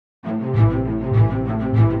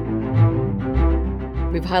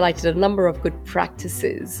We've highlighted a number of good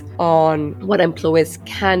practices on what employers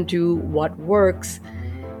can do, what works.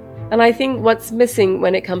 And I think what's missing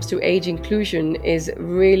when it comes to age inclusion is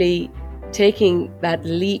really taking that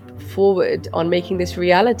leap forward on making this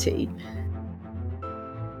reality.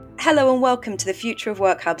 Hello and welcome to the Future of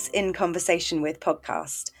Work Hub's In Conversation With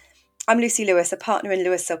podcast. I'm Lucy Lewis, a partner in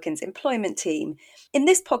Lewis Silkin's employment team. In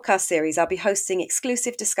this podcast series, I'll be hosting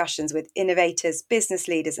exclusive discussions with innovators, business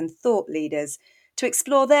leaders and thought leaders to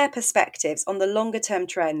explore their perspectives on the longer-term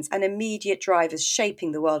trends and immediate drivers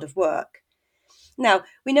shaping the world of work. Now,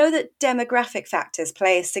 we know that demographic factors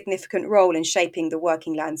play a significant role in shaping the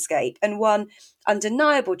working landscape, and one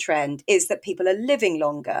undeniable trend is that people are living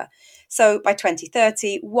longer. So by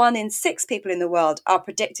 2030, 1 in 6 people in the world are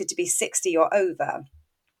predicted to be 60 or over.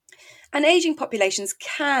 And ageing populations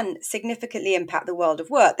can significantly impact the world of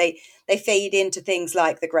work. They feed into things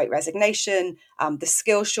like the Great Resignation, the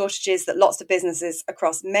skill shortages that lots of businesses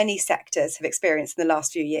across many sectors have experienced in the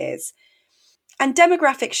last few years. And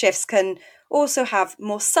demographic shifts can also have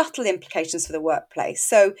more subtle implications for the workplace.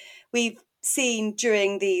 So we've seen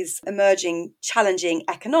during these emerging challenging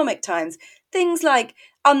economic times, things like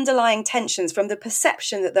underlying tensions from the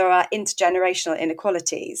perception that there are intergenerational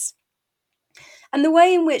inequalities. And the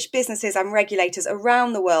way in which businesses and regulators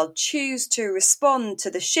around the world choose to respond to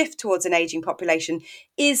the shift towards an ageing population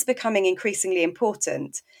is becoming increasingly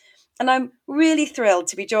important. And I'm really thrilled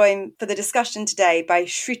to be joined for the discussion today by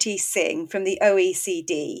Shruti Singh from the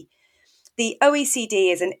OECD. The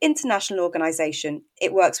OECD is an international organisation.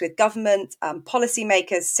 It works with government,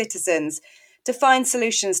 policymakers, citizens to find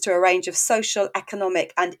solutions to a range of social,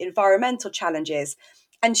 economic and environmental challenges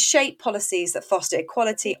and shape policies that foster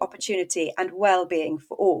equality, opportunity and well-being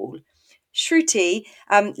for all. Shruti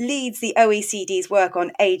leads the OECD's work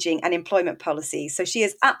on ageing and employment policies, so she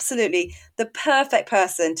is absolutely the perfect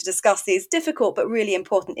person to discuss these difficult but really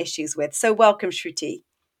important issues with. So welcome, Shruti.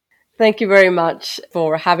 Thank you very much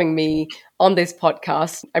for having me on this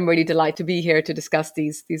podcast. I'm really delighted to be here to discuss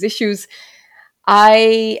these issues.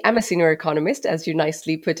 I am a senior economist, as you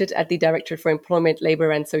nicely put it, at the Directorate for Employment, Labour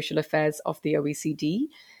and Social Affairs of the OECD.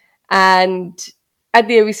 And at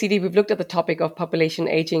the OECD, we've looked at the topic of population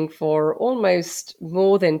aging for almost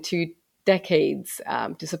more than 2 decades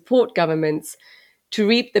to support governments to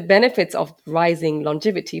reap the benefits of rising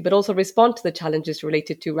longevity, but also respond to the challenges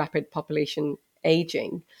related to rapid population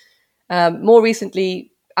aging. More recently,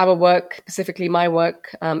 our work, specifically my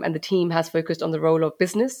work and the team has focused on the role of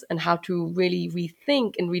business and how to really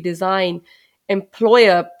rethink and redesign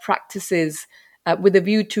employer practices with a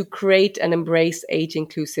view to create and embrace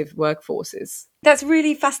age-inclusive workforces. That's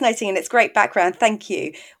really fascinating and it's great background. Thank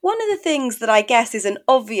you. One of the things that I guess is an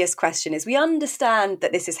obvious question is we understand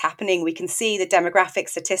that this is happening. We can see the demographic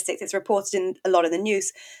statistics. It's reported in a lot of the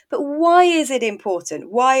news. But why is it important?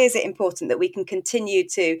 Why is it important that we can continue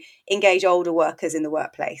to engage older workers in the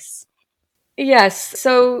workplace? Yes,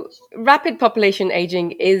 so rapid population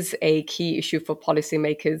aging is a key issue for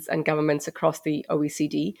policymakers and governments across the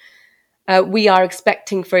OECD. We are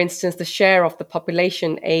expecting, for instance, the share of the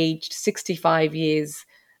population aged 65 years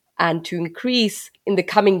and to increase in the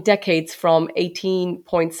coming decades from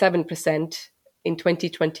 18.7% in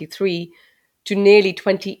 2023 to nearly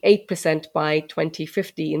 28% by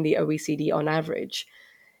 2050 in the OECD on average.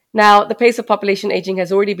 Now, the pace of population aging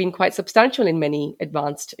has already been quite substantial in many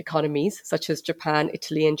advanced economies, such as Japan,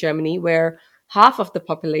 Italy, and Germany, where half of the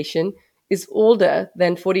population is older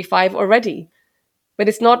than 45 already. But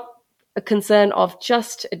it's not a concern of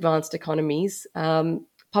just advanced economies.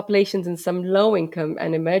 Populations in some low-income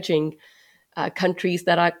and emerging countries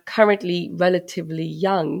that are currently relatively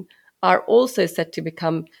young are also set to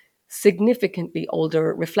become significantly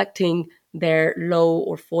older, reflecting their low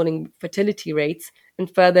or falling fertility rates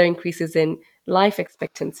and further increases in life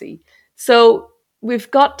expectancy. So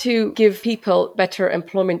we've got to give people better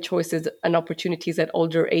employment choices and opportunities at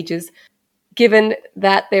older ages, given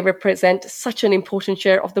that they represent such an important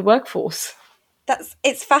share of the workforce.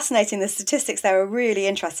 It's fascinating. The statistics there are really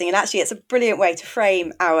interesting. And actually, it's a brilliant way to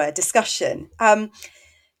frame our discussion.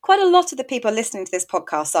 Quite a lot of the people listening to this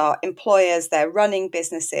podcast are employers, they're running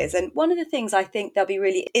businesses. And one of the things I think they'll be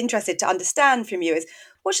really interested to understand from you is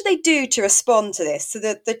what should they do to respond to this? So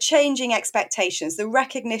the changing expectations, the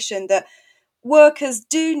recognition that workers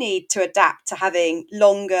do need to adapt to having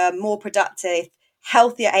longer, more productive,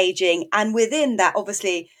 healthier aging, and within that,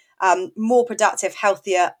 obviously, more productive,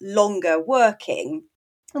 healthier, longer working.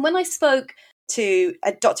 And when I spoke to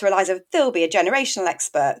Dr. Eliza Philby, a generational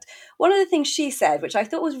expert, one of the things she said, which I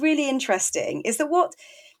thought was really interesting, is that what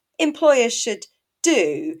employers should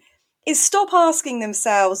do is stop asking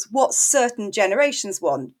themselves what certain generations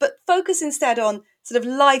want, but focus instead on sort of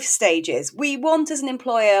life stages. We want as an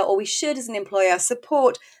employer, or we should as an employer,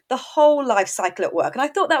 support the whole life cycle at work. And I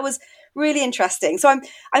thought that was really interesting. So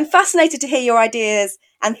I'm fascinated to hear your ideas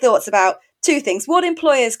and thoughts about two things: what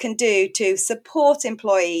employers can do to support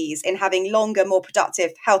employees in having longer, more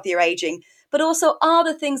productive, healthier aging, but also are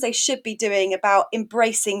the things they should be doing about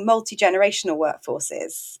embracing multi-generational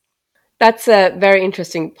workforces. That's a very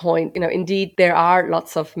interesting point. Indeed, there are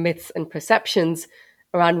lots of myths and perceptions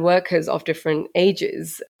around workers of different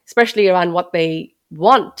ages, especially around what they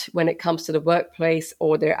want when it comes to the workplace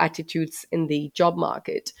or their attitudes in the job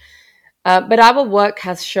market. But our work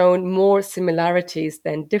has shown more similarities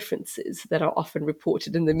than differences that are often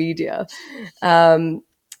reported in the media.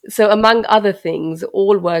 So among other things,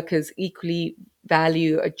 all workers equally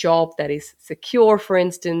value a job that is secure, for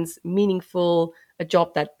instance, meaningful, a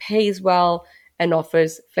job that pays well and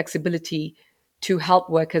offers flexibility to help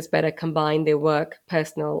workers better combine their work,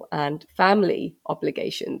 personal, and family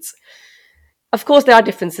obligations. Of course, there are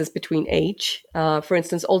differences between age. For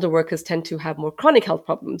instance, older workers tend to have more chronic health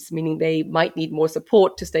problems, meaning they might need more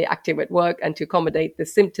support to stay active at work and to accommodate the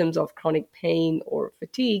symptoms of chronic pain or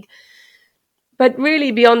fatigue. But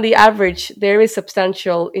really, beyond the average, there is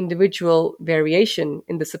substantial individual variation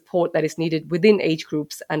in the support that is needed within age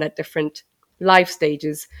groups and at different life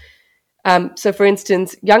stages. So, for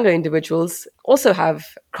instance, younger individuals also have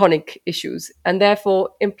chronic issues, and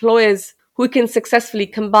therefore employers who can successfully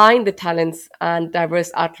combine the talents and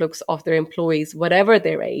diverse outlooks of their employees, whatever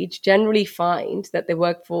their age, generally find that their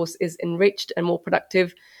workforce is enriched and more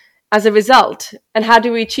productive as a result. And how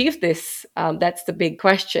do we achieve this? That's the big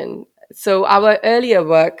question. So our earlier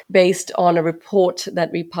work, based on a report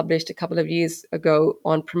that we published a couple of years ago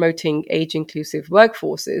on promoting age-inclusive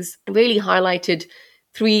workforces, really highlighted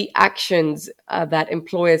three actions that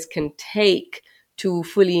employers can take to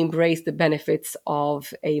fully embrace the benefits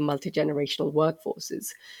of a multi-generational workforces.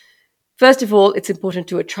 First of all, it's important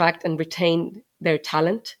to attract and retain their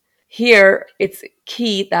talent. Here, it's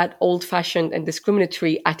key that old-fashioned and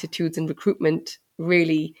discriminatory attitudes in recruitment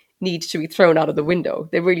really need to be thrown out of the window.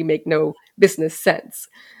 They really make no business sense.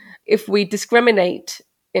 If we discriminate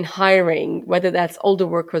in hiring, whether that's older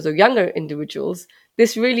workers or younger individuals,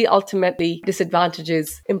 this really ultimately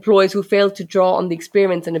disadvantages employers who fail to draw on the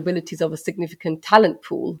experience and abilities of a significant talent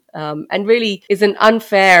pool, and really is an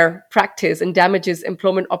unfair practice and damages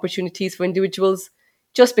employment opportunities for individuals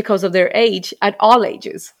just because of their age at all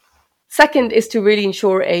ages. Second is to really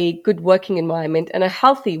ensure a good working environment and a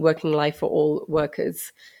healthy working life for all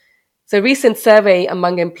workers. So a recent survey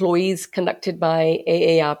among employees conducted by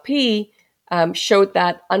AARP showed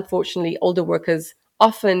that, unfortunately, older workers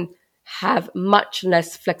often have much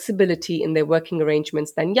less flexibility in their working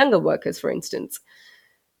arrangements than younger workers, for instance.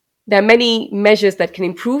 There are many measures that can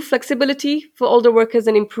improve flexibility for older workers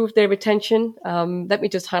and improve their retention. Let me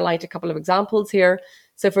just highlight a couple of examples here.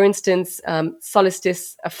 So, for instance,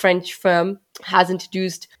 Solistis, a French firm, has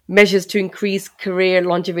introduced measures to increase career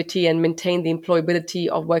longevity and maintain the employability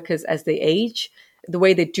of workers as they age. The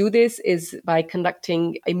way they do this is by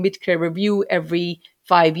conducting a mid-career review every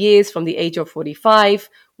 5 years from the age of 45,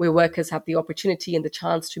 where workers have the opportunity and the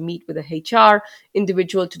chance to meet with a HR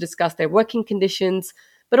individual to discuss their working conditions,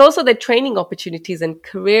 but also their training opportunities and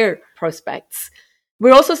career prospects.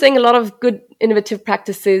 We're also seeing a lot of good innovative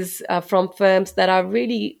practices from firms that are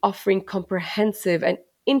really offering comprehensive and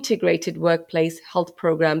integrated workplace health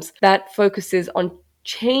programs that focuses on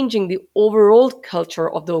changing the overall culture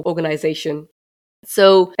of the organization.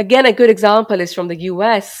 So again, a good example is from the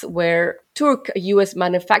US, where Turk, a US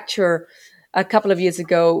manufacturer, a couple of years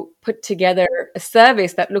ago put together a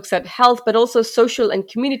service that looks at health, but also social and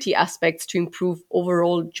community aspects to improve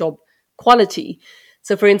overall job quality.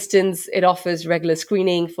 So for instance, it offers regular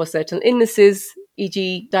screening for certain illnesses,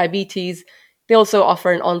 e.g. diabetes. They also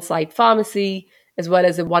offer an on-site pharmacy, as well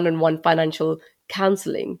as a one-on-one financial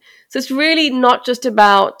counseling. So it's really not just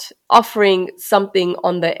about offering something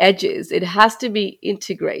on the edges. It has to be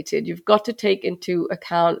integrated. You've got to take into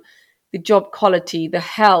account the job quality, the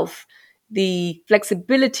health, the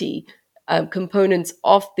flexibility components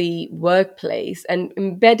of the workplace and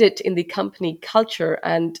embed it in the company culture.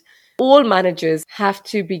 And all managers have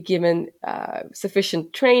to be given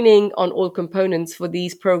sufficient training on all components for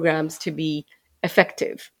these programs to be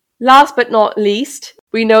effective. Last but not least,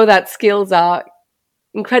 we know that skills are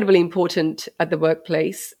incredibly important at the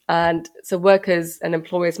workplace. And so workers and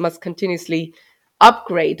employers must continuously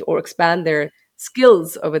upgrade or expand their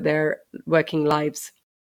skills over their working lives.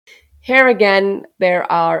 Here again,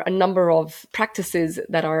 there are a number of practices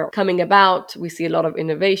that are coming about. We see a lot of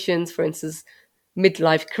innovations, for instance,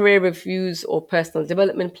 midlife career reviews or personal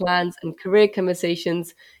development plans and career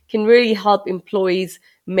conversations can really help employees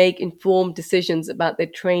make informed decisions about their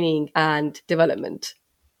training and development.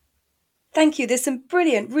 Thank you. There's some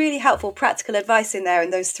brilliant, really helpful practical advice in there,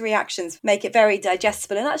 and those 3 actions make it very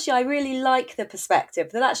digestible. And actually, I really like the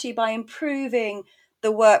perspective that actually by improving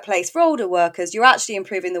the workplace for older workers, you're actually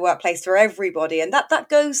improving the workplace for everybody. And that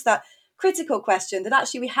goes to that critical question that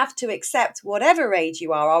actually we have to accept whatever age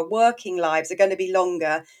you are, our working lives are going to be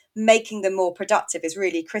longer. Making them more productive is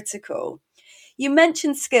really critical. You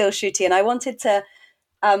mentioned skills, Shruti, and I wanted to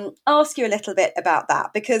ask you a little bit about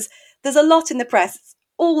that, because there's a lot in the press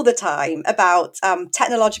all the time about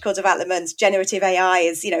technological developments. Generative AI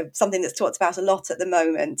is, something that's talked about a lot at the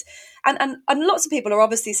moment. And lots of people are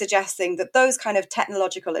obviously suggesting that those kind of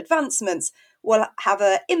technological advancements will have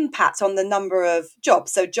an impact on the number of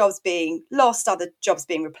jobs. So jobs being lost, other jobs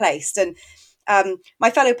being replaced. And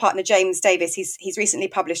my fellow partner, James Davis, he's recently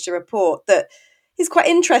published a report that is quite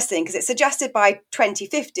interesting because it's suggested by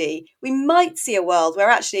 2050, we might see a world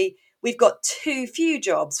where actually we've got too few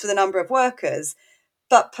jobs for the number of workers.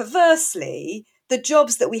 But perversely, the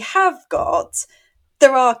jobs that we have got,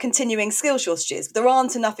 there are continuing skill shortages. There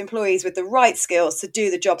aren't enough employees with the right skills to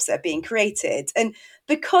do the jobs that are being created. And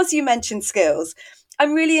because you mentioned skills,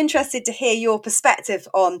 I'm really interested to hear your perspective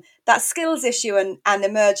on that skills issue and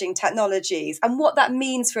emerging technologies and what that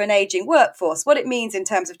means for an ageing workforce, what it means in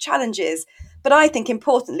terms of challenges. But I think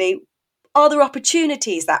importantly, are there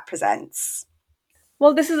opportunities that presents?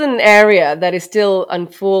 Well, this is an area that is still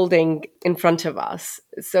unfolding in front of us.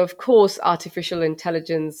 So, of course, artificial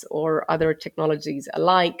intelligence or other technologies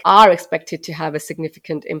alike are expected to have a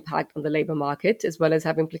significant impact on the labor market, as well as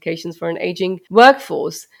have implications for an aging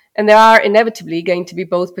workforce. And there are inevitably going to be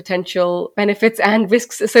both potential benefits and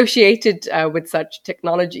risks associated with such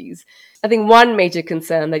technologies. I think one major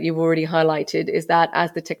concern that you've already highlighted is that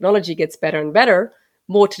as the technology gets better and better,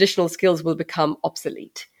 more traditional skills will become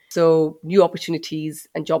obsolete. So new opportunities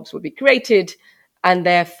and jobs will be created. And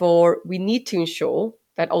therefore, we need to ensure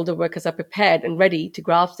that older workers are prepared and ready to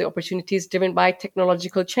grasp the opportunities driven by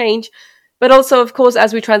technological change. But also, of course,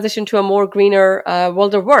 as we transition to a more greener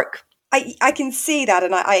world of work. I can see that,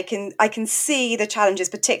 and I can see the challenges,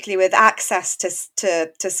 particularly with access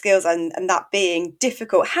to skills and that being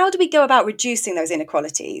difficult. How do we go about reducing those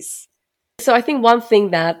inequalities? So I think one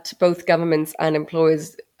thing that both governments and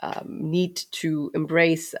employers need to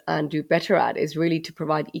embrace and do better at is really to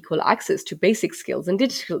provide equal access to basic skills and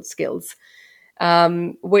digital skills,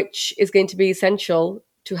 which is going to be essential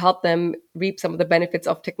to help them reap some of the benefits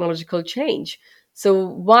of technological change. So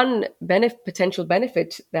one potential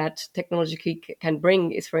benefit that technology can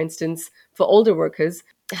bring is, for instance, for older workers,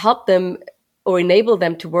 help them or enable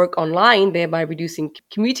them to work online, thereby reducing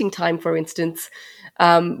commuting time, for instance,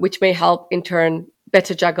 which may help in turn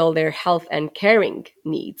better juggle their health and caring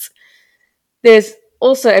needs. There's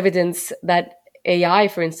also evidence that AI,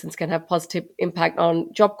 for instance, can have positive impact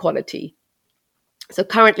on job quality. So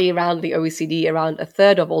currently around the OECD, around a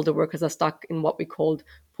third of older workers are stuck in what we called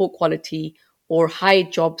poor quality or high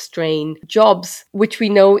job strain jobs, which we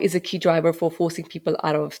know is a key driver for forcing people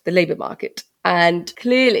out of the labor market. And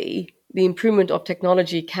clearly, the improvement of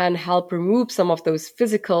technology can help remove some of those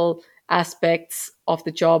physical aspects of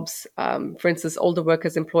the jobs, for instance, older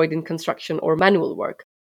workers employed in construction or manual work.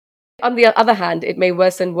 On the other hand, it may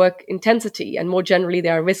worsen work intensity, and more generally,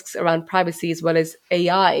 there are risks around privacy as well as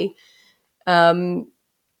AI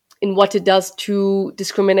in what it does to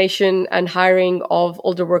discrimination and hiring of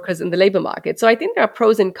older workers in the labor market. So I think there are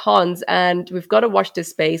pros and cons, and we've got to watch this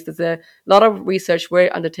space. There's a lot of research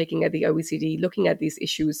we're undertaking at the OECD looking at these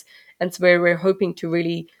issues, and so we're hoping to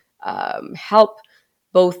really help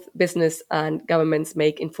both business and governments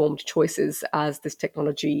make informed choices as this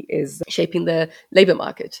technology is shaping the labor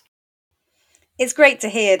market. It's great to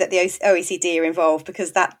hear that the OECD are involved,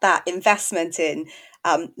 because that investment in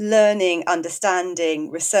learning,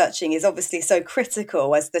 understanding, researching is obviously so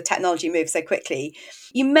critical as the technology moves so quickly.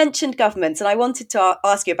 You mentioned governments, and I wanted to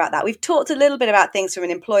ask you about that. We've talked a little bit about things from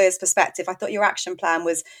an employer's perspective. I thought your action plan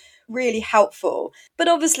was really helpful. But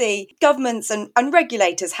obviously, governments and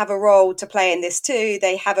regulators have a role to play in this too.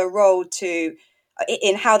 They have a role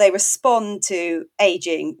in how they respond to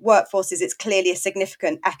aging workforces. It's clearly a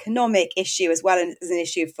significant economic issue as well as an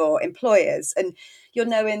issue for employers. And you'll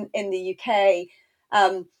know in the UK,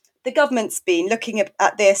 the government's been looking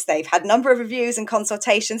at this. They've had a number of reviews and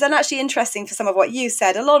consultations. And actually interesting for some of what you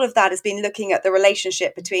said, a lot of that has been looking at the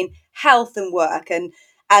relationship between health and work,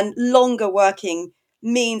 and longer working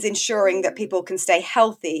means ensuring that people can stay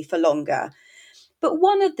healthy for longer. But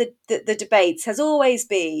one of the debates has always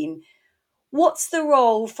been, what's the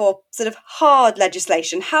role for sort of hard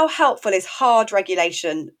legislation? How helpful is hard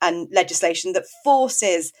regulation and legislation that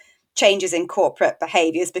forces changes in corporate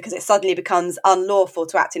behaviours because it suddenly becomes unlawful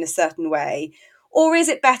to act in a certain way? Or is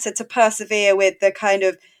it better to persevere with the kind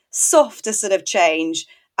of softer sort of change?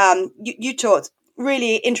 You talked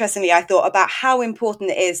really interestingly, I thought, about how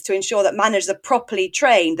important it is to ensure that managers are properly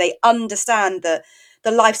trained. They understand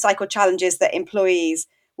the life cycle challenges that employees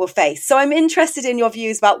will face. So I'm interested in your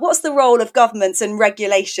views about what's the role of governments and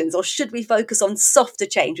regulations, or should we focus on softer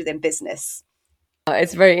change within business?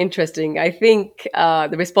 It's very interesting. I think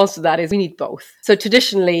the response to that is we need both. So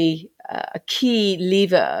traditionally, a key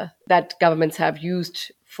lever that governments have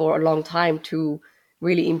used for a long time to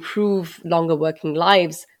really improve longer working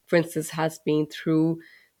lives, for instance, has been through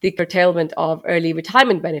the curtailment of early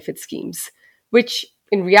retirement benefit schemes, which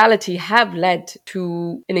in reality have led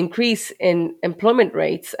to an increase in employment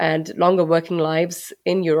rates and longer working lives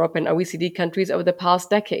in Europe and OECD countries over the past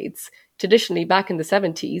decades. Traditionally, back in the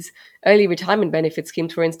 70s, early retirement benefit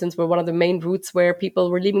schemes, for instance, were one of the main routes where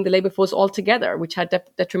people were leaving the labor force altogether, which had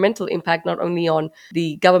detrimental impact not only on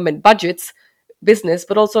the government budgets, business,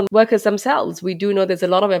 but also on workers themselves. We do know there's a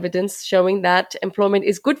lot of evidence showing that employment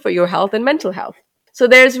is good for your health and mental health. So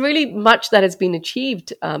there's really much that has been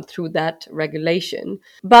achieved through that regulation.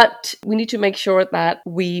 But we need to make sure that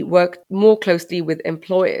we work more closely with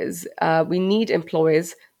employers. We need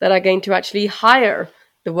employers that are going to actually hire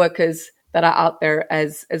the workers that are out there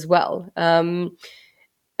as well. And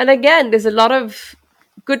again, there's a lot of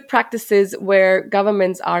good practices where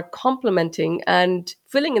governments are complementing and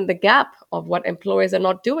filling in the gap of what employers are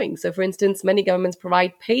not doing. So, for instance, many governments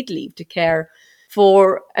provide paid leave to care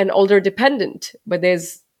for an older dependent, but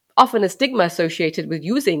there's often a stigma associated with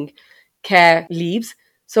using care leaves.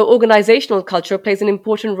 So organizational culture plays an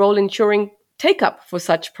important role in ensuring take up for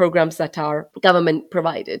such programs that are government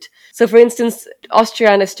provided. So, for instance,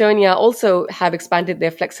 Austria and Estonia also have expanded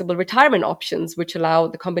their flexible retirement options, which allow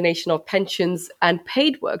the combination of pensions and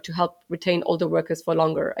paid work to help retain older workers for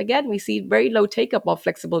longer. Again, we see very low take up of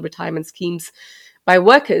flexible retirement schemes by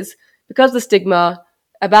workers because the stigma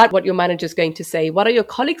about what your manager is going to say, what are your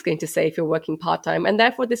colleagues going to say if you're working part-time? And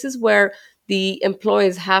therefore, this is where the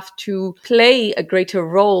employers have to play a greater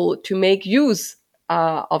role to make use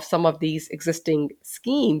of some of these existing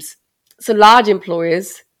schemes. So large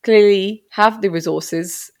employers clearly have the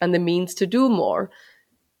resources and the means to do more.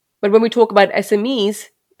 But when we talk about SMEs,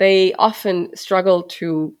 they often struggle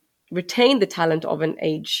to retain the talent of an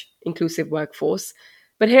age-inclusive workforce.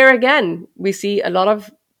 But here again, we see a lot of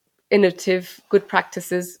innovative, good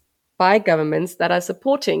practices by governments that are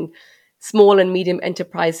supporting small and medium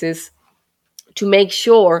enterprises to make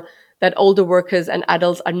sure that older workers and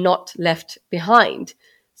adults are not left behind.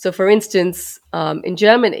 So, for instance, in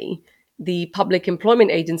Germany, the Public Employment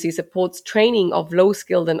Agency supports training of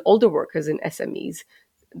low-skilled and older workers in SMEs.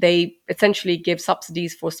 They essentially give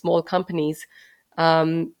subsidies for small companies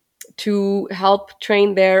to help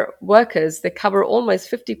train their workers. They cover almost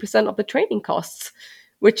 50% of the training costs,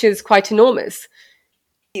 which is quite enormous.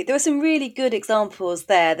 There were some really good examples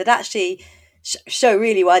there that actually show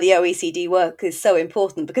really why the OECD work is so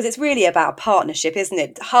important, because it's really about partnership, isn't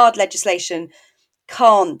it? Hard legislation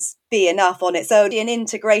can't be enough on its own. An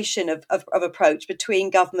integration of approach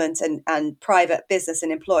between government and private business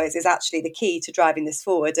and employers is actually the key to driving this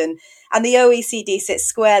forward. And the OECD sits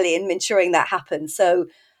squarely in ensuring that happens. So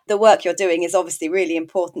the work you're doing is obviously really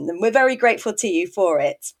important, and we're very grateful to you for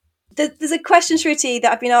it. There's a question, Shruti,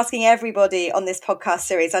 that I've been asking everybody on this podcast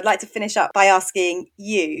series. I'd like to finish up by asking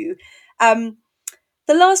you.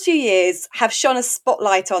 The last few years have shone a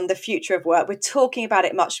spotlight on the future of work. We're talking about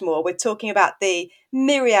it much more. We're talking about the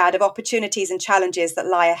myriad of opportunities and challenges that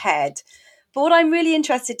lie ahead. But what I'm really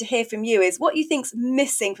interested to hear from you is what you think's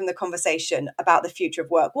missing from the conversation about the future of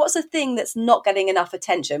work. What's the thing that's not getting enough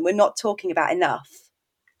attention, we're not talking about enough?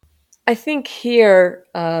 I think here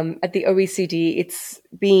at the OECD, it's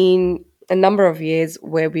been a number of years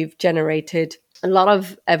where we've generated a lot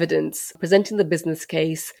of evidence presenting the business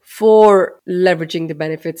case for leveraging the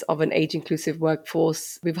benefits of an age-inclusive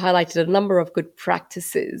workforce. We've highlighted a number of good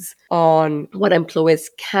practices on what employers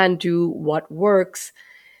can do, what works.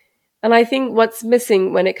 And I think what's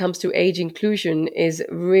missing when it comes to age inclusion is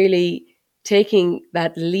really taking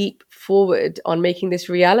that leap forward on making this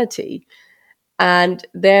reality. And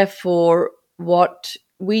therefore, what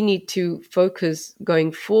we need to focus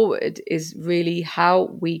going forward is really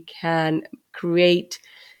how we can create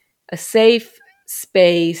a safe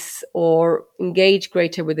space or engage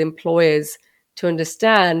greater with employers to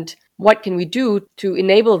understand what can we do to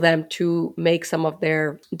enable them to make some of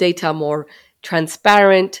their data more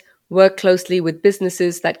transparent, work closely with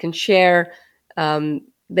businesses that can share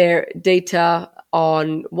their data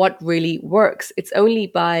on what really works. It's only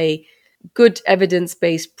by good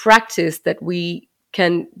evidence-based practice that we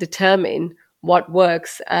can determine what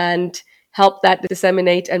works and help that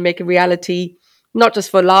disseminate and make a reality, not just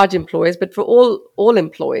for large employers, but for all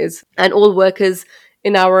employers and all workers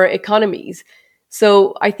in our economies.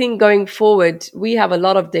 So I think going forward, we have a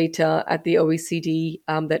lot of data at the OECD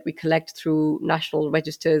that we collect through national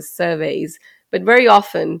registers, surveys, but very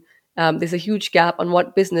often there's a huge gap on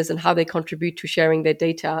what business and how they contribute to sharing their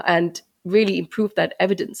data and really improve that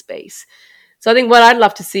evidence base. So I think what I'd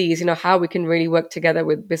love to see is, how we can really work together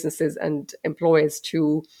with businesses and employers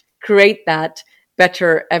to create that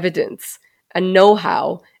better evidence and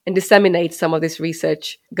know-how and disseminate some of this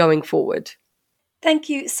research going forward. Thank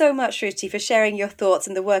you so much, Shruti, for sharing your thoughts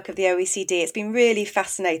and the work of the OECD. It's been really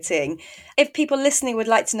fascinating. If people listening would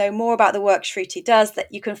like to know more about the work Shruti does,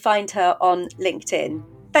 that you can find her on LinkedIn.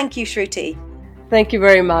 Thank you, Shruti. Thank you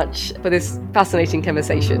very much for this fascinating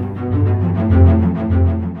conversation.